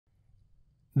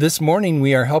This morning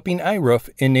we are helping iRoof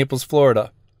in Naples,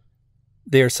 Florida.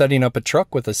 They are setting up a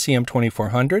truck with a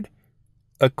CM2400,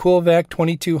 a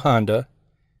CoolVac22 Honda,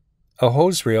 a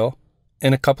hose reel,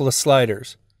 and a couple of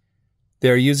sliders. They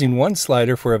are using one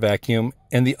slider for a vacuum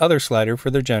and the other slider for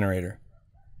their generator.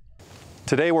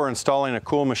 Today we're installing a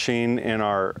cool machine in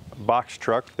our box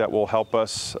truck that will help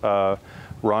us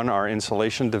run our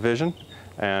insulation division.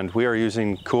 And we are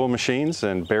using cool machines,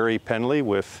 and Barry Penley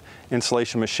with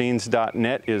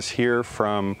insulationmachines.net is here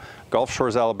from Gulf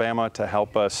Shores, Alabama to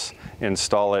help us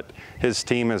install it. His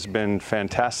team has been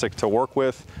fantastic to work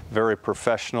with, very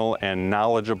professional and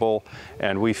knowledgeable,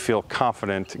 and we feel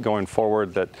confident going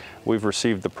forward that we've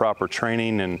received the proper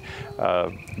training and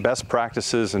best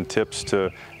practices and tips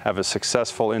to have a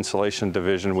successful insulation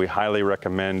division. We highly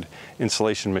recommend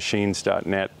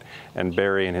insulationmachines.net and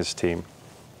Barry and his team.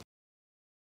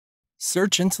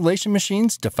 Search Insulation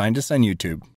Machines to find us on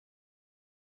YouTube.